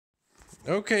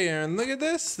Okay, Aaron, look at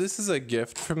this. This is a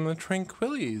gift from the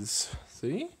Tranquillis.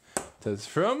 See? It says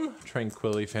from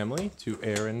Tranquilli family to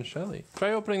Aaron Shelley.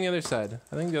 Try opening the other side.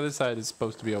 I think the other side is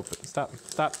supposed to be open. Stop.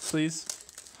 Stop, please.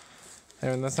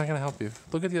 Aaron, that's not going to help you.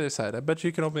 Look at the other side. I bet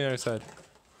you can open the other side.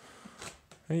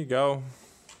 There you go.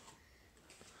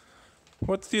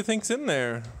 What do you think's in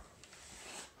there?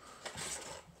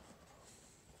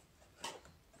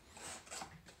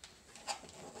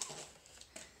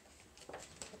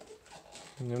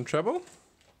 You in trouble?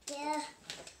 Yeah.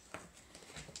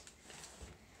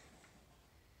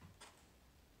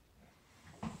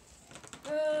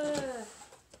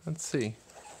 Let's see.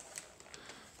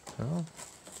 Oh.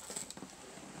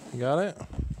 You got it?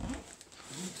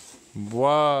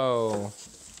 Whoa.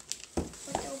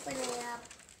 Let's open it up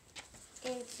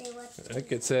and see what's in it.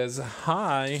 Look, it says,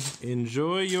 "Hi,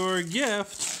 enjoy your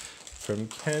gift from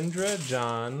Kendra,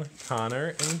 John, Connor,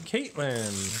 and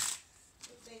Caitlin."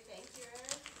 Say thank you,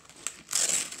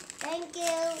 Thank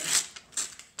you.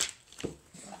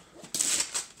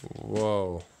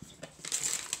 Whoa.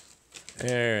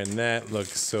 Aaron, that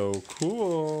looks so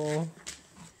cool.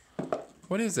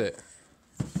 What is it?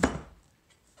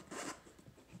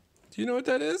 Do you know what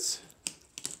that is?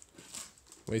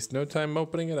 Waste no time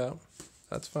opening it up.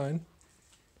 That's fine.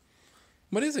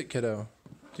 What is it, kiddo?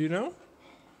 Do you know?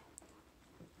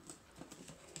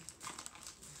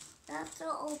 Let's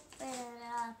open it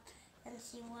up and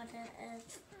see what it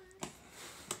is.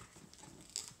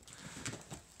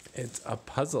 It's a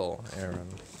puzzle, Aaron.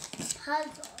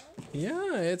 Puzzle.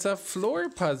 Yeah, it's a floor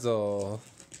puzzle.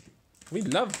 We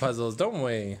love puzzles, don't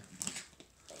we?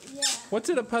 Yeah. What's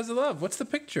it a puzzle of? What's the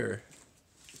picture?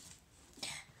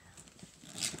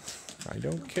 I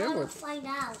don't care Gotta what. find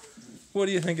out. What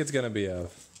do you think it's gonna be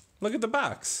of? Look at the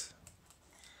box.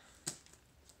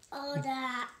 Oh,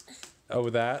 that. Oh,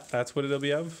 that's what it'll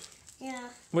be of? Yeah.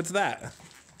 What's that?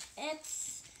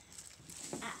 It's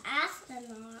an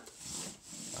astronaut.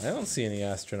 I don't see any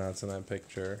astronauts in that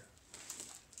picture.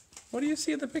 What do you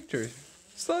see in the picture?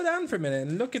 Slow down for a minute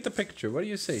and look at the picture. What do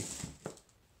you see?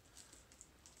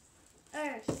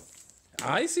 Earth.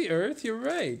 I see Earth, you're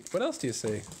right. What else do you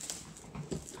see?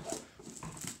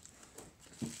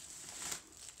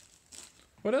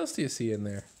 What else do you see in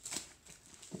there?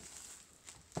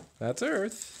 That's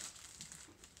Earth.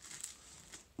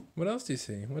 What else do you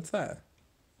see? What's that?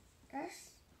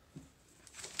 Earth.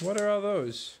 What are all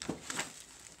those?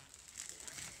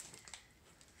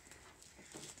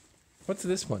 What's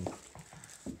this one?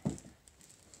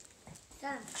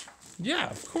 Sun. Yeah,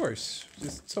 of course.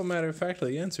 Just so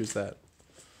matter-of-factly answers that.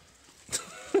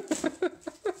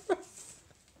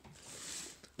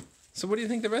 So what do you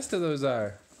think the rest of those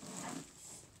are?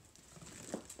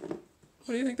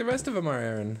 What do you think the rest of them are,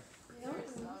 Aaron? No. Song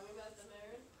about them,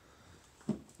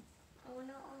 Aaron? I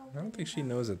wanna I don't think she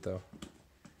knows it, though.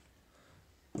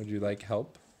 Would you like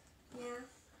help? Yeah.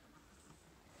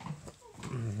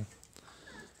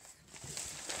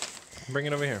 Bring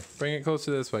it over here. Bring it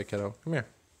closer this way, kiddo. Come here.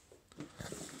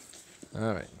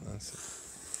 All right. Let's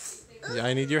see. Yeah,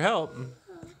 I need your help.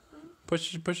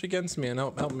 Push against me and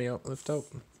help me out. Lift out.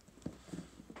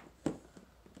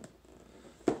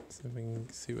 See if we can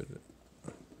see what it.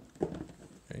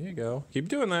 There you go. Keep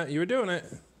doing that. You were doing it.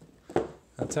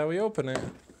 That's how we open it.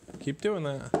 Keep doing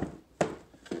that.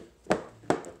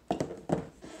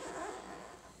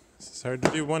 This is hard to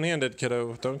do one-handed,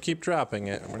 kiddo. Don't keep dropping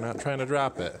it. We're not trying to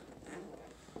drop it.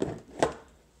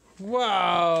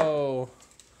 Wow!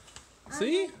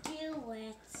 See? Do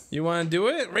it. You want to do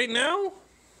it right now?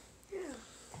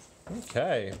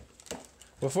 Okay.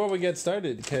 Before we get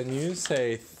started, can you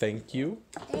say thank you?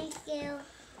 Thank you.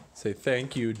 Say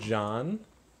thank you, John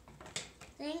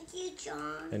Thank you,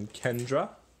 John. and Kendra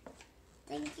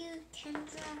Thank you,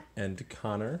 Kendra. and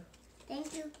Connor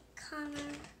Thank you,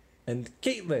 Connor. and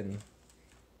Caitlin.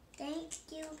 Thank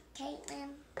you, Caitlin.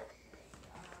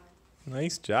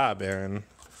 Nice job, Aaron.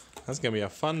 That's going to be a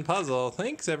fun puzzle.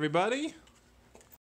 Thanks, everybody.